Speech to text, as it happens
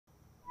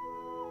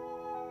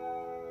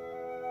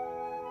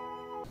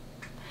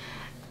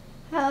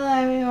Hello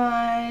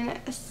everyone.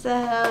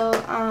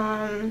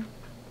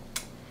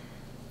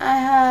 I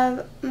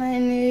have my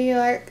New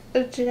York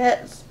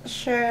Jets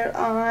shirt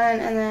on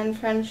and then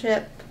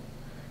friendship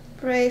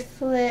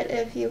bracelet,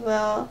 if you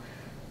will,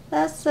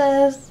 that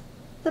says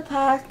the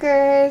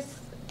Packers,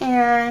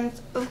 and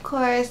of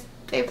course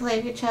they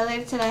played each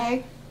other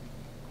today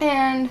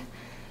and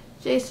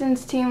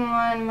Jason's team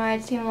won, my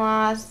team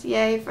lost.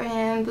 Yay for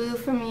him, boo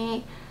for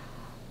me.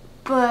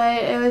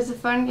 But it was a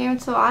fun game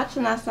to watch,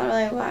 and that's not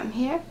really why I'm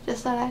here.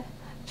 Just thought I'd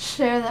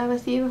share that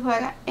with you before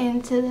I got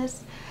into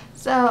this.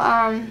 So,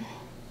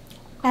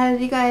 as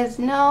you guys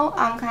know,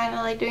 I'm kind of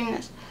like doing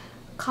this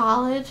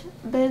college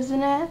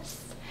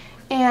business.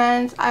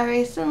 And I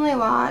recently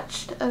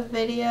watched a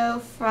video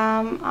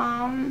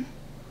from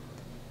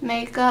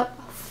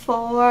Makeup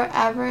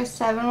Forever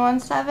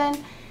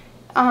 717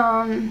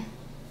 on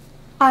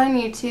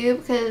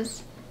YouTube,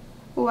 because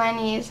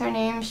Winnie is her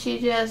name. She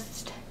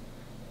just...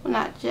 well,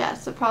 not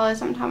just, but probably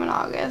sometime in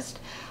August,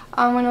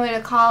 went away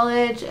to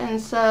college, and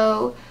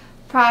so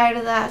prior to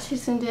that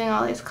she's been doing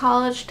all these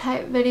college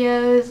type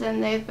videos,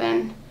 and they've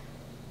been,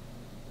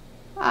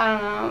 I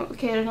don't know,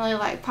 occasionally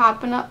like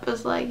popping up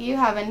as like, you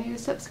have a new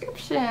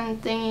subscription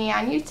thingy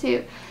on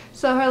YouTube.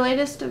 So her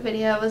latest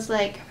video was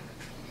like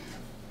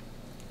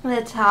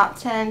the top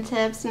 10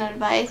 tips and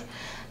advice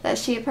that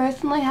she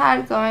personally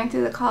had going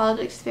through the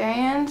college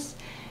experience.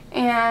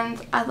 And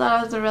I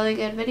thought it was a really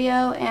good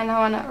video, and I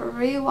want to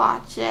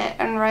rewatch it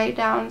and write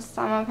down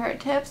some of her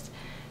tips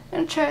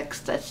and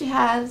tricks that she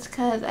has,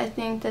 because I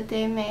think that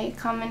they may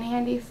come in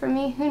handy for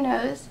me, who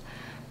knows.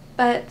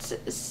 But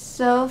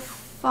so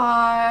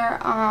far,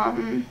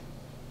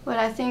 what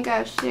I think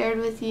I've shared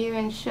with you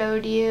and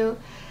showed you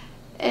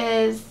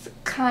is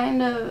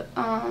kind of,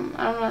 I don't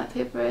know what that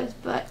paper is,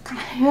 but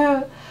kind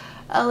of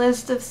a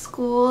list of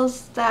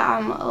schools that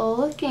I'm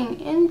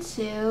looking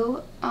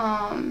into.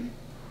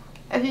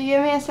 If you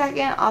give me a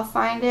second, I'll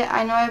find it.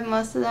 I know I have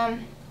most of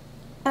them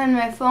on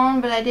my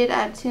phone, but I did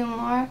add 2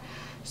 more.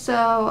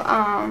 So,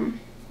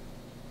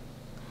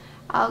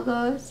 I'll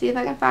go see if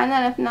I can find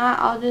that. If not,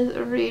 I'll just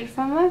read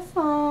from my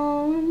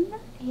phone.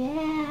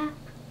 Yeah.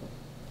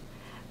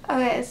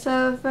 Okay,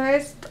 so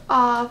first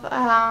off,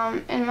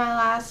 in my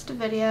last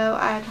video,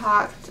 I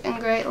talked in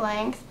great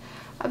length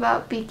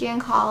about Beacon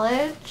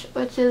College,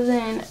 which is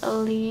in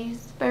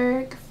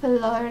Leesburg,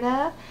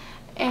 Florida.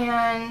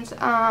 And,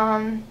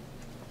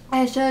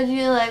 I showed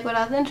you like what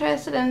I was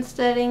interested in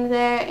studying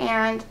there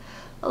and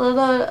a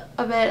little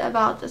bit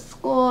about the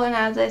school, and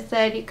as I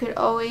said, you could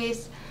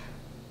always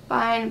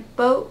find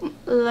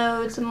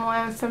boatloads more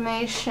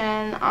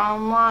information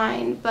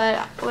online,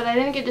 but what I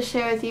didn't get to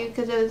share with you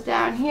because it was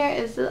down here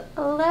is the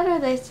letter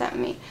they sent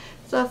me.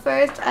 So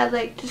first I'd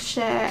like to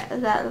share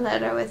that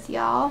letter with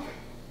y'all.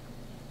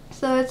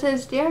 So it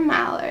says, "Dear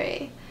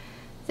Mallory,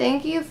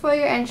 thank you for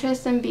your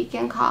interest in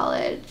Beacon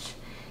College.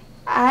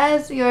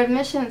 As your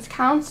admissions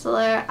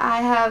counselor, I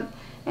have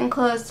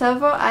enclosed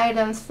several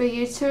items for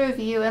you to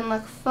review and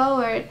look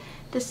forward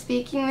to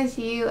speaking with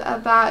you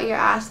about your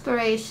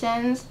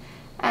aspirations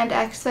and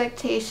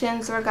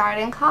expectations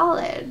regarding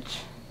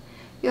college.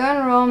 Your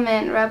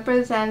enrollment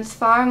represents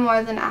far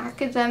more than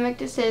academic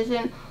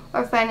decision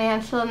or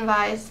financial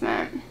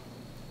advisement.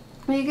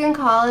 Beacon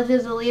College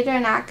is a leader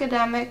in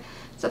academic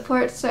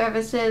support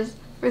services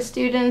for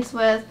students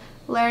with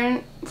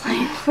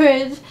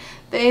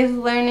language-based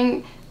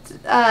learning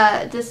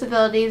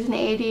disabilities and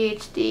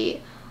ADHD.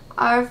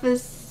 Our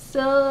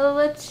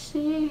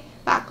faculty,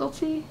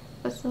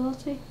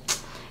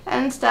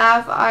 and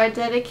staff are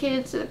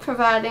dedicated to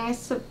providing a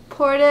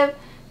supportive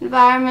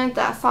environment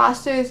that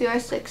fosters your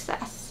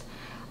success.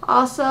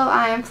 Also,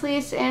 I am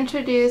pleased to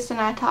introduce,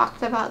 and I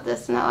talked about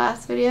this in that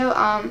last video,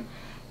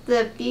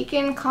 the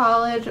Beacon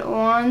College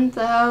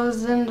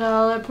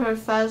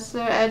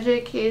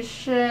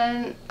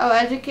 $1,000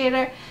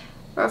 educator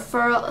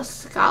referral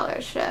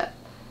scholarship."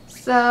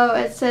 So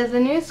it says, "A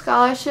new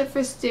scholarship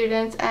for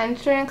students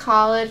entering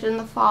college in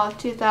the fall of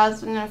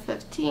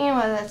 2015,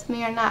 whether that's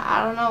me or not,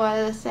 I don't know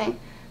whether this thing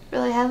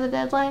really has a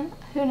deadline,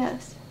 who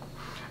knows.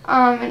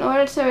 In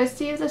order to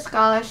receive the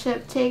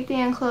scholarship, take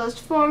the enclosed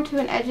form to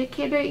an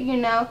educator you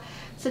know,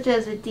 such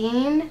as a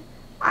dean,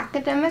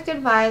 academic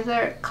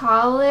advisor,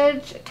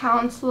 college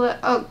counselor,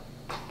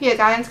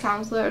 guidance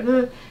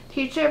counselor,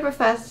 teacher,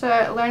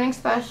 professor, learning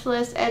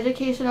specialist,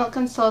 educational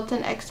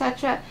consultant,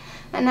 etc.,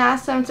 and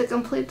ask them to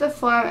complete the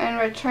form and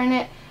return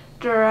it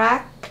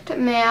direct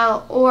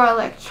mail or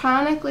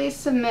electronically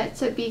submit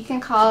to Beacon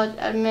College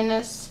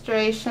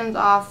Administration's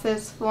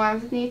office.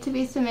 Forms need to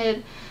be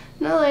submitted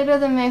no later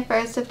than May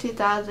 1st of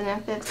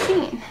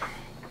 2015.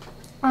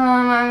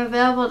 I'm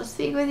available to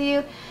speak with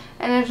you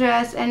and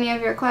address any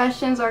of your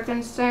questions or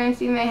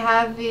concerns you may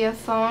have via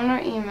phone or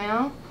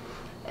email.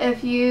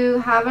 If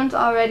you haven't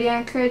already, I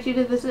encourage you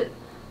to visit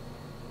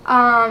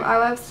our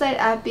website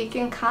at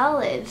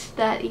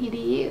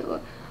beaconcollege.edu.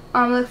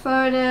 Look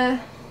forward to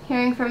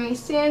hearing from you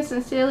soon.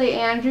 Sincerely,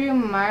 Andrew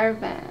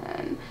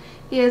Marvin."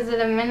 He is an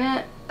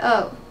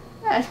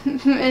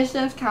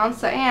admissions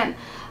counselor and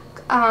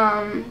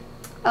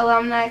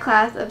alumni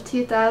class of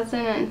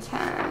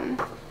 2010.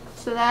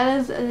 So that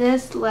is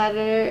this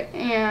letter,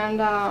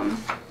 and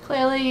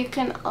clearly you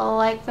can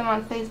like them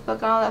on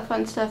Facebook and all that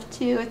fun stuff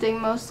too. I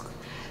think most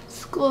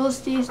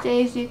schools these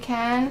days you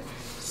can.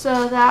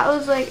 So that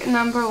was like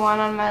number 1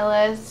 on my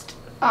list.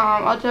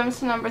 I'll jump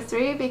to number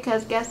 3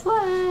 because guess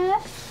what?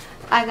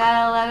 I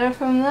got a letter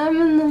from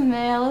them in the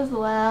mail as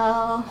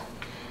well.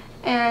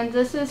 And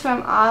this is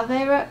from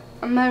Ave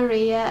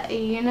Maria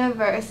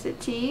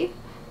University.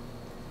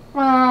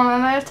 I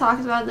might have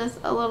talked about this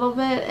a little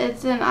bit.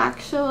 It's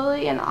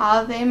actually in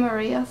Ave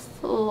Maria,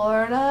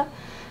 Florida.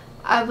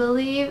 I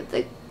believe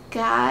the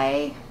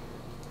guy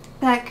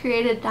that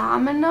created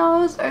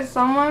Domino's or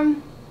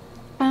someone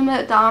in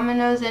the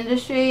Domino's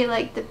industry,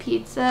 like the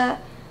pizza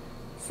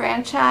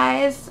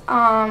franchise,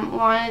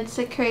 wanted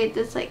to create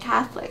this like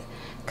Catholic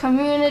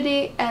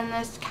community and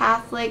this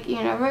Catholic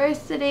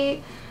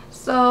university.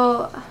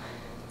 So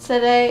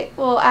today,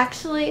 well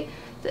actually,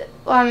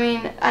 I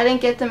mean, I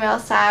didn't get the mail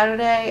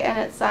Saturday and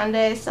it's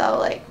Sunday, so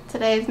like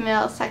today's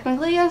mail is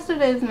technically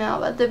yesterday's mail,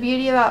 but the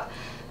beauty about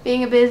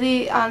being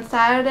busy on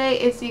Saturday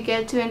is you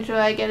get to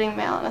enjoy getting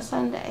mail on a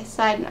Sunday.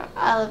 Side note,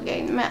 I love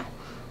getting the mail.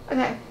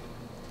 Okay,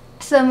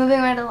 so moving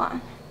right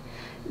along.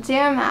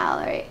 Dear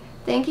Mallory,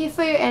 thank you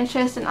for your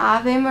interest in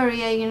Ave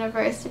Maria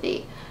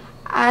University.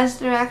 As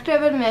Director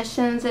of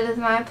Admissions, it is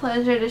my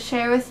pleasure to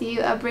share with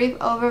you a brief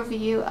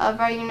overview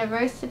of our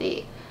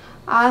university.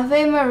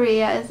 Ave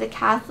Maria is a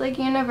Catholic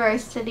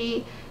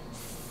university.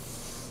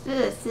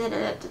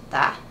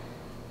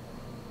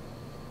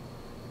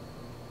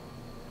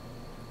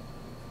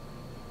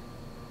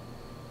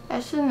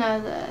 I should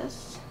know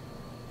this.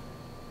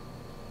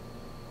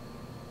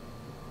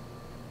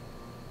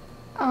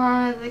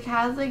 The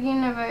Catholic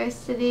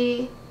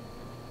University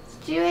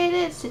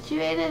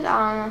situated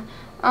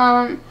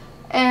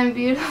in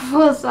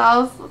beautiful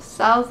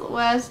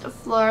southwest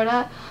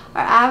Florida.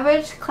 Our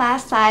average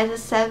class size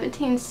is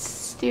 17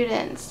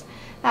 students.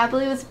 I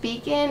believe with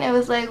Beacon it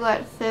was like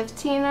what,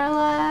 15 or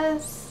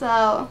less.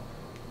 So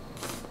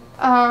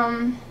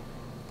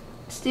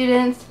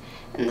students,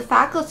 and the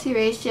faculty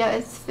ratio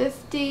is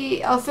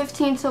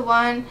 15 to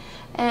 1,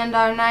 and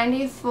our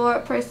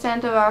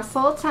 94% of our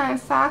full-time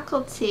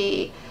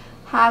faculty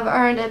have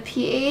earned a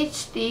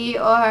PhD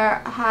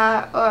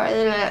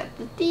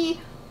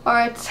or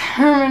a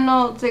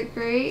terminal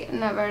degree.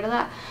 Never heard of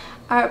that.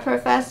 Our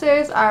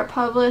professors are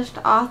published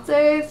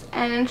authors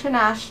and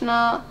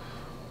international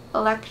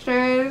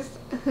lecturers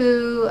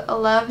who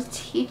love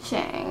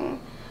teaching.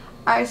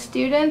 Our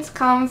students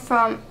come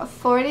from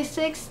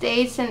 46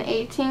 states and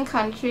 18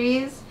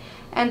 countries,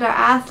 and our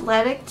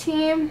athletic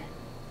teams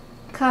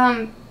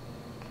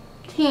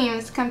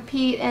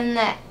compete in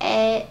the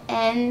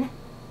NAIA.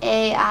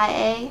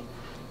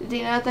 Do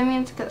you know what that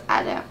means? Because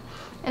I don't.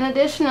 In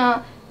addition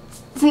to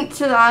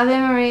the Ave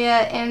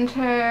Maria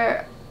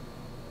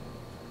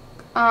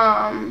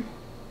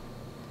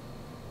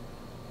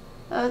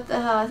what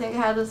the hell, I think I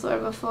had this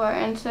word before.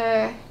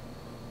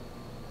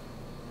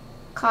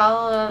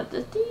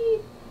 Collegiate,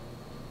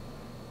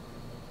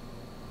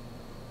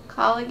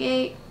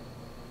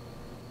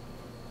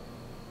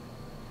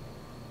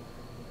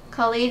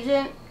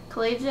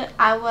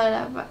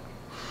 whatever.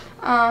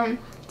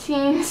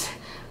 Teams,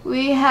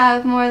 we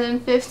have more than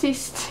 50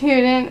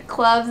 student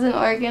clubs and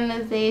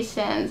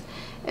organizations.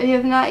 If you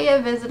have not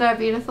yet visited our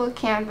beautiful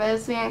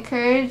campus, we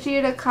encourage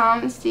you to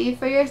come see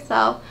for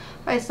yourself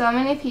why so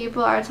many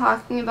people are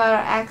talking about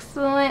our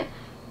excellent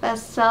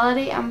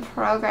facility and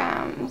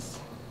programs.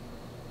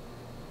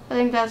 I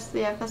think that's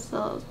the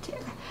facility.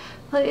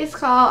 Please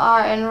call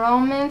our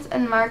enrollments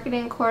and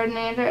marketing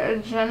coordinator,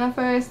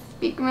 Jennifer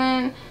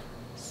Speakman.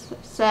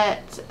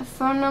 Set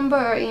phone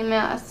number or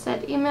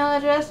set email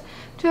address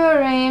to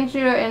arrange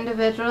your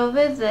individual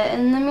visit.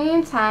 In the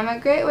meantime, a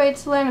great way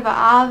to learn about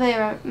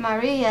Ave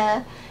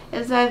Maria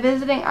is by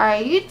visiting our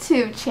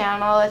YouTube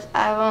channel, which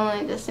I've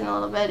only just seen a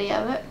little bitty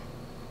of it.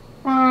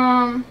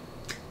 So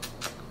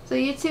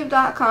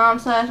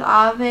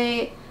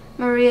youtube.com/Ave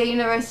Maria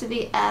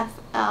University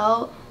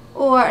FL,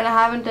 or, and I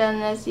haven't done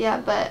this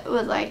yet but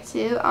would like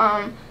to,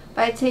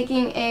 by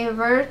taking a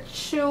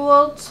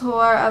virtual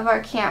tour of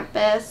our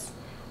campus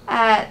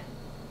at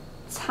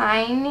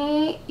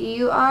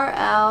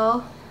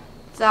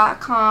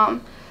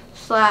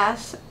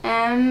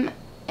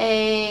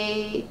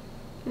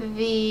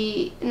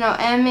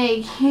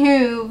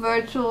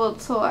virtual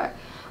tour.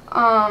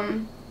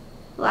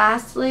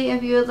 Lastly,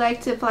 if you would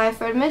like to apply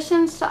for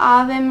admissions to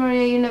Ave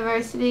Maria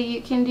University,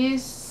 you can do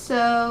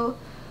so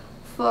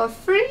for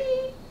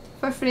free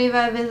by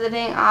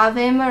visiting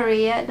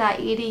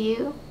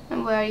avemaria.edu,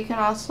 and where you can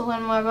also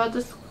learn more about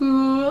the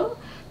school.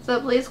 So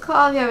please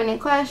call if you have any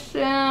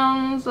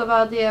questions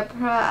about the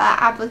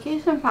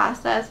application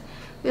process.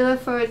 We look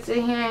forward to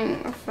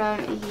hearing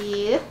from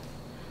you.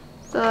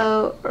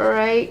 So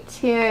right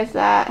here is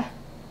that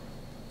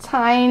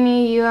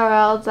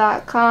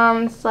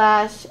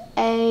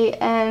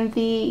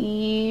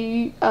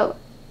tinyurl.com/AMVU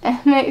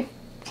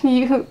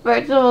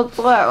virtual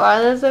tour.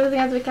 Wow, this everything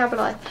has to be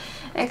capitalized.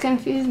 It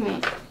confused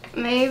me.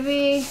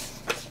 Maybe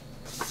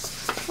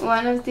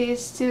one of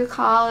these two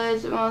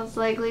colleges, most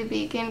likely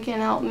Beacon, can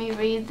help me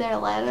read their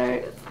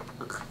letters.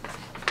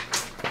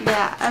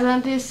 Yeah, I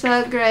don't do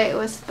so great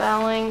with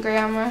spelling,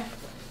 grammar,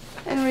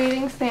 and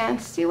reading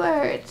fancy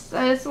words.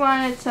 I just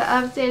wanted to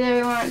update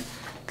everyone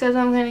because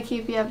I'm going to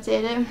keep you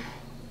updated.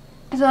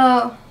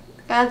 So,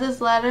 got this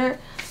letter.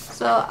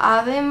 So,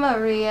 Ave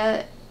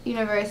Maria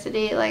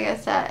University, like I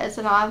said, it's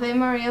in Ave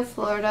Maria,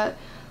 Florida,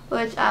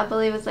 which I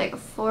believe is like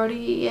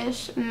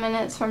 40-ish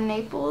minutes from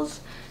Naples.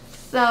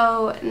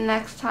 So,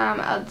 next time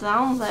I'm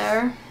down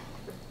there,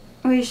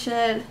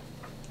 meaning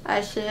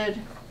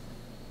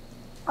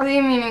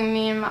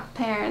me and my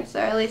parents, or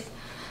at least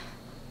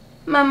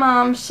my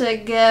mom,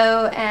 should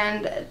go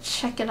and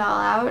check it all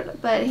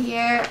out. But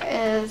here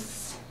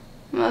is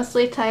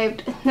mostly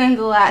typed in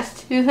the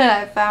last two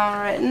that I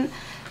found written.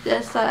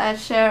 Just thought I'd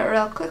share it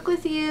real quick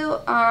with you,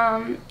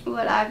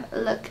 what I've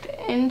looked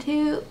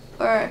into,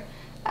 or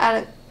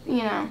at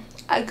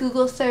I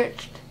Google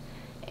searched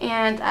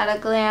and at a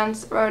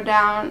glance wrote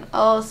down a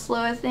whole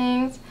slew of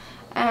things.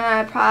 And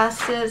my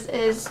process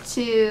is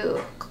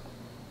to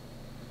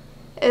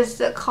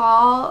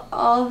call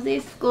all of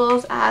these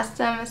schools, ask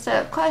them a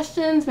set of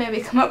questions,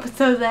 maybe come up with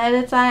those ahead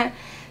of time,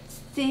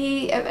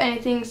 see if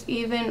anything's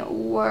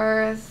even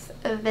worth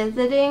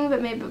visiting,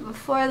 but maybe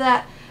before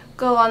that,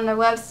 go on their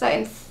website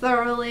and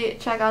thoroughly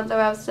check out their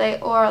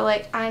website. Or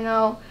like, I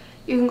know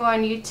you can go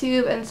on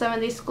YouTube and some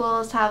of these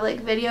schools have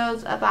like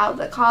videos about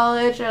the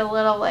college, or a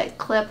little like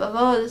clip of,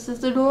 oh, this is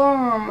the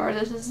dorm, or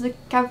this is the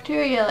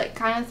cafeteria, like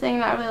kind of thing,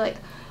 not really like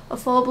a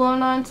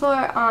full-blown on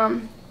tour,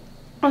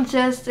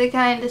 just to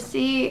kind of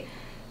see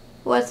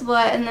what's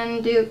what, and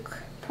then do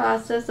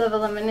process of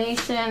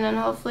elimination and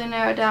hopefully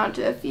narrow down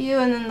to a few,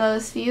 and then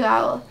those few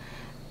I will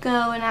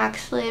go and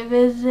actually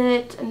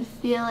visit and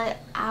feel it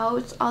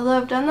out. Although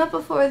I've done that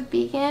before with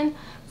Beacon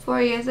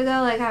 4 years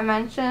ago, like I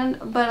mentioned,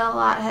 but a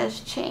lot has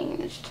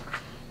changed.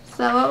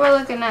 So what we're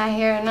looking at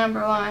here,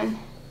 number one,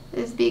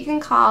 is Beacon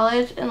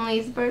College in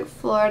Leesburg,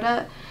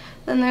 Florida.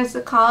 Then there's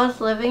the college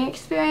living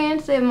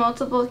experience. They have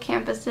multiple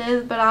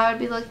campuses, but I would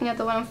be looking at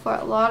the one in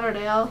Fort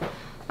Lauderdale.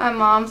 My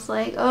mom's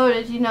like, oh,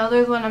 did you know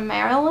there's one in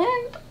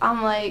Maryland?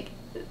 I'm like,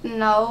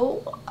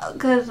 no,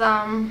 because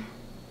I'm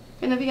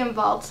going to be in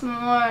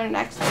Baltimore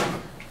next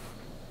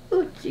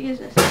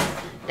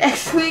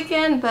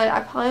weekend, but I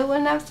probably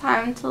wouldn't have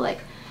time to like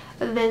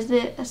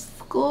visit a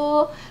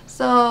school.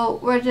 So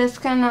we're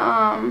just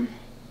gonna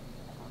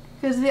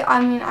because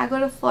I go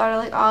to Florida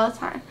like all the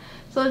time,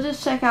 so we'll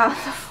just check out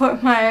the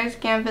Fort Myers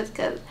campus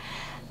because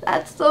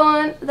that's the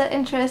one that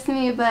interests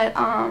me. But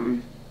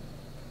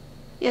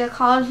yeah,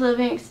 college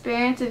living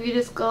experience, if you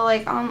just go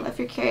like if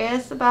you're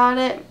curious about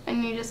it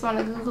and you just want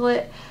to Google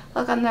it,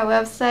 look on their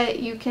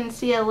website, you can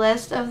see a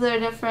list of their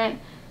different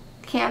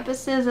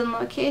campuses and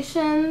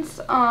locations.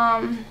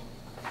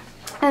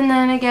 And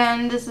then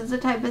again, this is the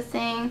type of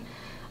thing,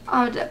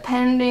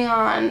 depending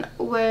on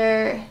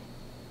what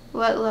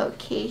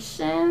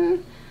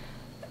location,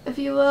 if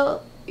you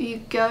will, you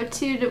go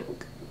to,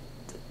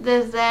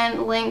 there's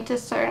then linked to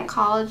certain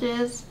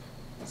colleges.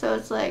 So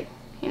it's like,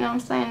 you know what I'm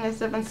saying, there's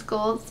different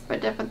schools for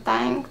different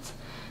things.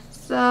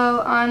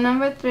 So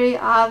number 3,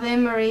 Ave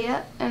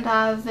Maria and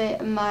Ave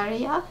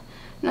Maria.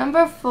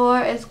 Number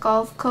 4 is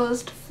Gulf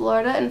Coast,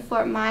 Florida in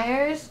Fort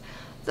Myers.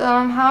 So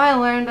how I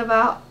learned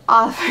about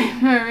Ave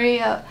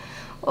Maria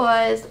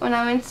was when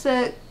I went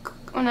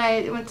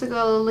to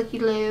go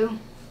looky-loo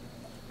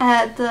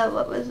at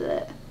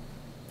the,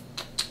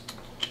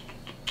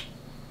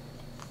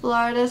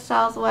 Florida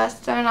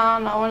Southwestern, I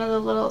don't know, one of the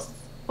little,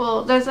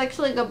 well, there's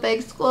actually like a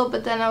big school,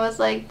 but then it was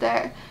like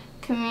their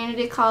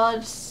community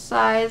college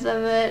size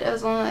of it. It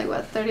was only like,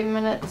 what, 30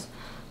 minutes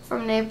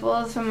from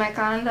Naples, from my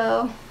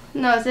condo.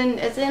 No,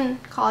 it's in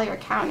Collier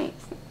County.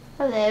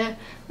 Hello,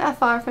 not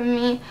far from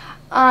me.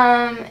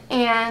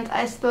 And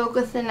I spoke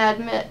with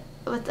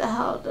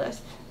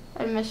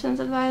admissions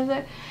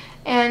advisor,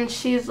 and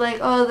she's like,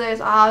 oh, there's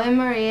Ave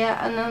Maria,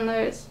 and then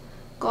there's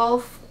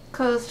Gulf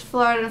Coast,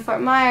 Florida, and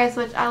Fort Myers,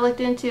 which I looked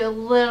into a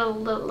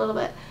little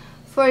bit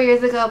 4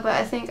 years ago, but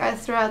I think I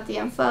threw out the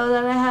info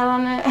that I had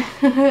on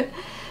it.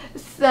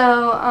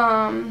 So,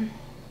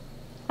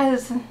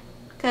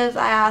 because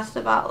I asked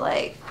about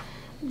like,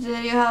 do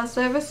you have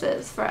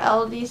services for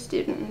LD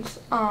students?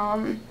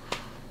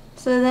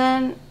 So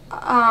then,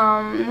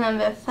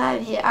 number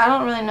 5 here, I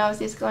don't really know if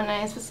these go in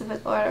any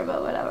specific order,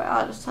 but whatever,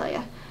 I'll just tell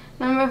you.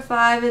 Number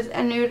 5 is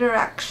A New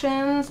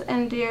Directions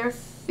in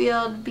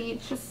Deerfield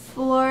Beach,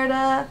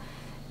 Florida,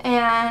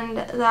 and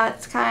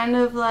that's kind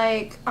of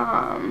like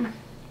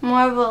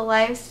more of a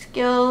life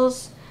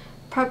skills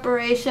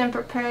preparation,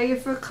 prepare you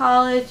for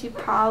college. You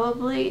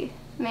probably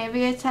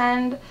maybe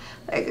attend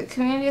like a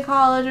community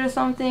college or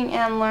something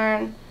and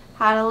learn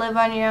how to live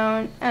on your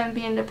own and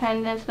be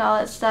independent and all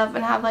that stuff,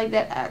 and have like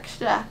that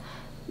extra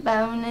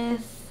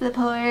bonus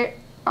support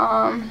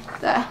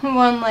that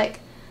one like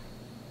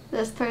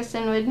this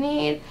person would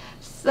need.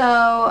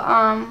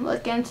 So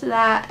look into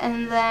that.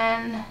 And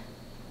then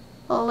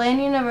Lane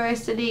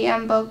University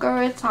in Boca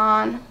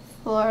Raton,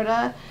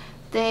 Florida,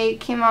 they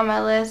came on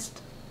my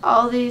list.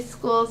 All these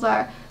schools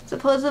are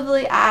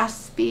supposedly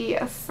asks to be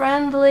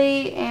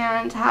friendly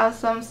and have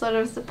some sort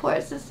of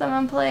support system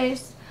in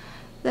place.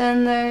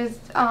 Then there's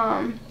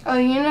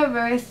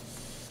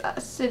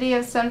University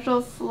of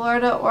Central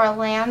Florida,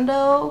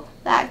 Orlando.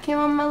 That came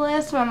on my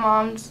list. My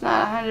mom's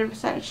not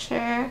 100%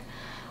 sure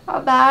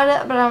about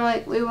it, but I'm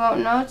like, we won't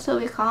know till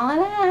we call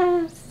and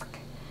ask.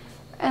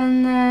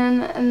 And then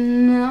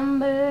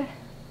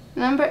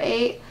number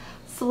 8,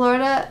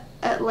 Florida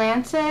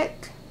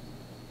Atlantic.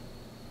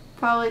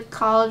 Probably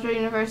college or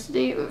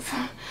university,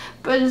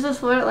 but this is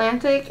Florida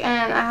Atlantic,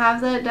 and I have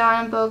that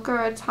down in Boca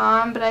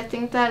Raton, but I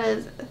think that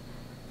is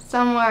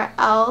somewhere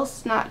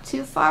else, not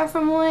too far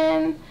from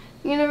Lynn.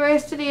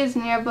 University is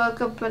near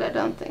Boca, but I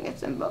don't think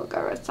it's in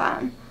Boca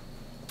Raton.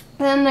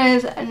 Then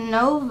there's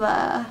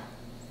Nova,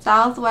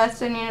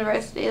 Southwestern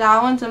University.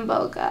 That one's in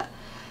Boca,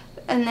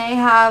 and they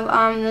have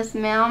this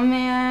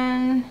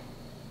mailman,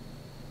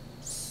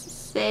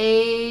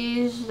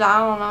 Sage, I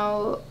don't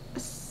know,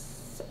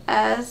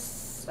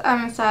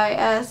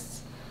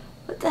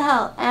 what the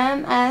hell,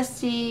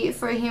 MSc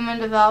for Human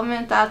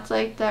Development. That's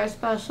like their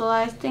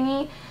specialized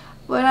thingy.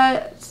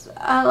 What's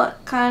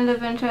kind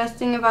of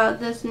interesting about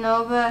this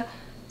Nova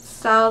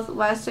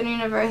Southwestern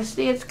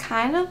University, it's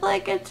kind of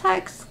like a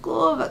tech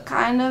school, but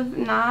kind of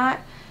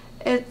not.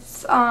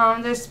 It's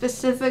there's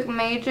specific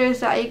majors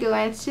that you go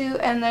into,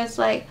 and there's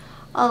like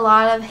a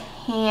lot of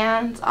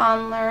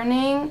hands-on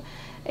learning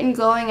and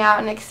going out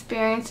and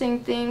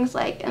experiencing things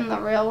like in the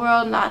real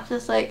world, not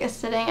just like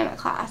sitting in a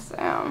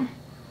classroom.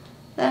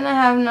 Then I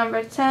have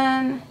number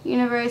 10,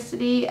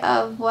 University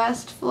of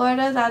West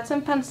Florida. That's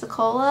in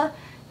Pensacola,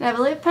 and I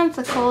believe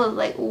Pensacola is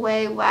like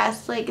way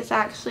west. Like it's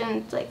actually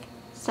in like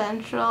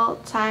central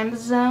time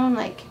zone,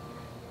 like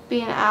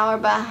be an hour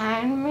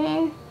behind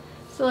me.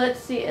 So let's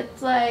see,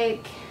 it's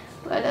like,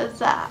 what is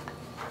that?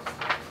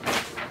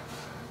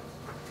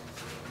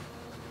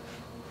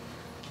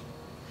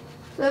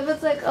 So if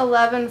it's like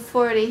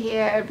 11:40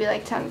 here, it'd be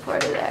like 10:40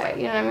 there,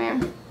 you know what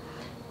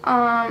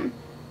I mean?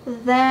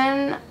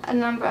 Then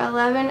number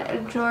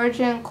 11,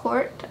 Georgian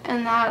Court,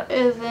 and that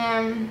is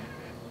in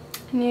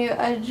New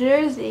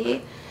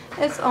Jersey.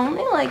 It's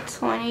only like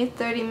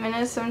 20-30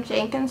 minutes from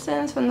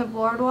Jenkinson's, from the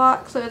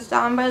boardwalk, so it's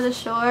down by the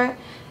shore.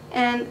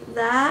 And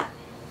that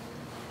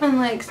and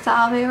like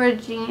Salve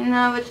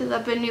Regina, which is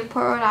up in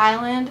Newport, Rhode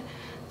Island,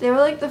 they were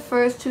like the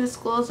first 2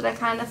 schools that I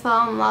kind of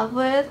fell in love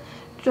with.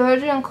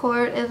 Georgian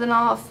Court is an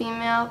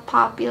all-female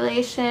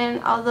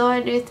population, although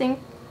I do think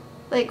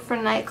like for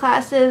night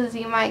classes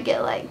you might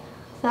get like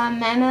some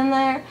men in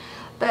there,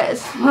 but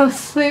it's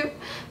mostly,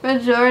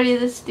 majority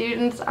of the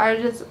students are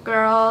just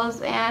girls.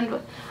 And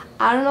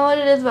I don't know what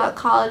it is about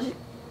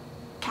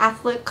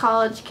Catholic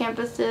college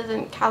campuses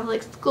and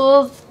Catholic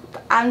schools,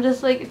 but I'm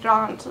just like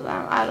drawn to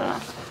them, I don't know.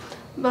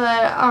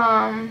 But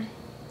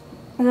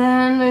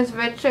then there's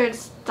Richard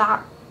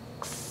Stockton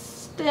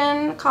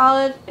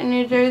College in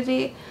New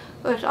Jersey,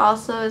 which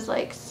also is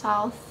like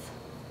South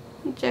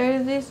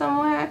Jersey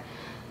somewhere.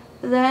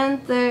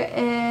 Then there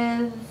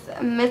is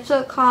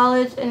Mitchell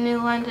College in New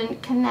London,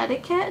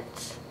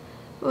 Connecticut,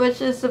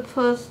 which is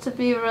supposed to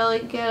be really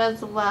good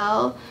as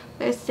well.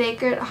 There's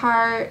Sacred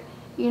Heart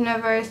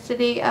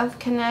University of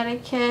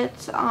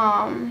Connecticut.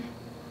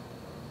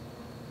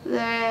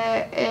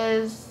 There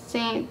is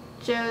St.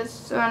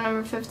 Joseph's, or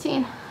number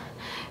 15,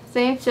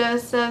 St.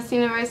 Joseph's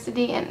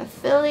University in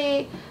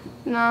Philly.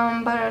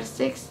 Number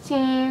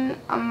 16,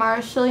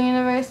 Marshall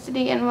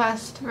University in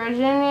West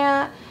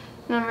Virginia.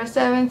 Number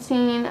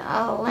 17,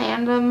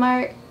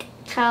 Landmark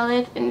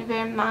College in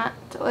Vermont,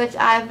 which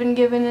I've been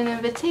given an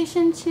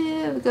invitation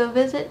to go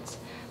visit,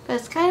 but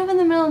it's kind of in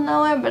the middle of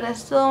nowhere, but I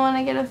still want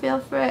to get a feel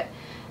for it.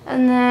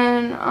 And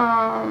then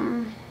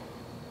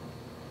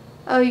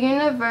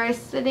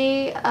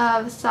University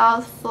of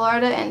South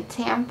Florida in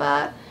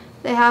Tampa.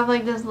 They have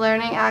like this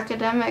learning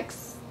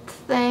academics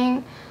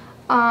thing.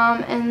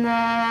 And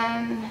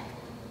then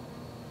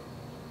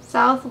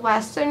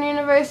Southwestern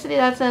University,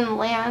 that's in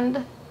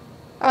Lakeland,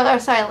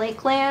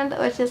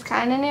 which is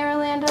kind of near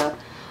Orlando.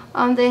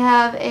 They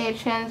have a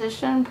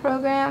transition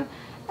program.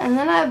 And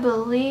then I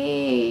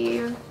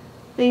believe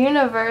the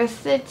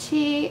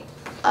University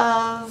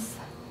of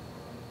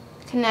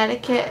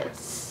Connecticut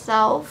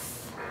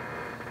itself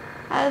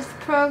has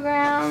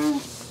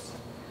programs.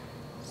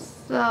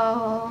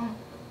 So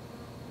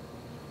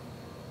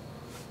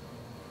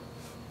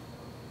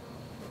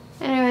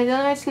anyway, the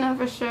only way to know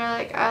for sure,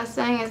 like I was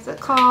saying, is to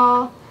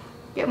call,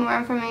 get more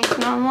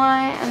information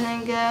online, and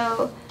then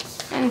go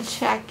and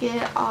check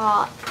it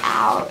all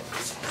out.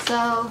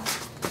 So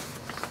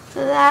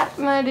that,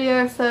 my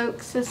dear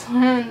folks, is what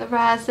I'm in the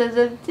process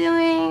of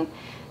doing,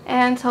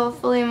 and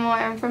hopefully more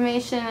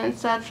information and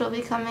such will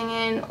be coming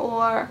in,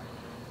 or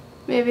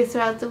maybe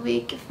throughout the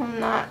week if I'm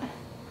not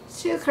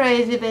too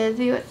crazy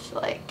busy, which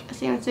like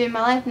seems to be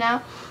my life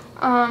now.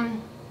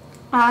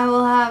 I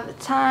will have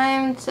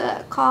time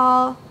to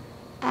call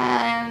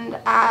and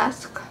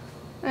ask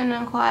and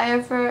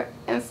inquire for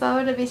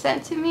info to be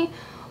sent to me,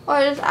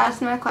 or just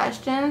ask my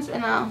questions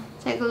and I'll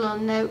take a little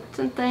notes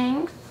and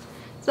things.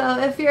 So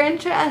if you're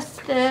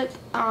interested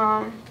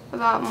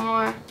about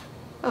more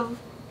of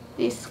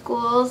these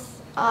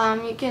schools.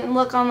 You can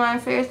look online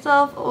for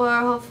yourself, or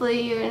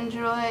hopefully you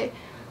enjoy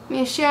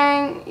me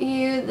sharing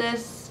you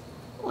this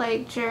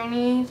like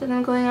journey that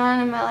I'm going on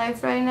in my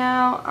life right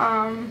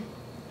now.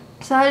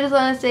 So I just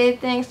want to say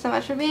thanks so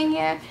much for being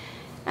here,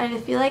 and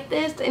if you like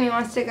this and you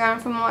want to stick around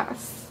for more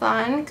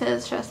fun,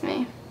 because trust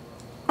me,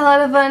 a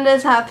lot of fun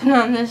does happen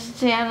on this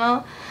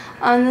channel,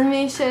 then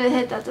make sure to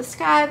hit that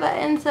subscribe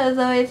button. So as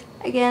always,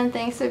 again,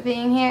 thanks for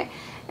being here.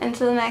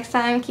 Until next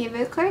time, keep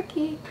it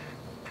quirky.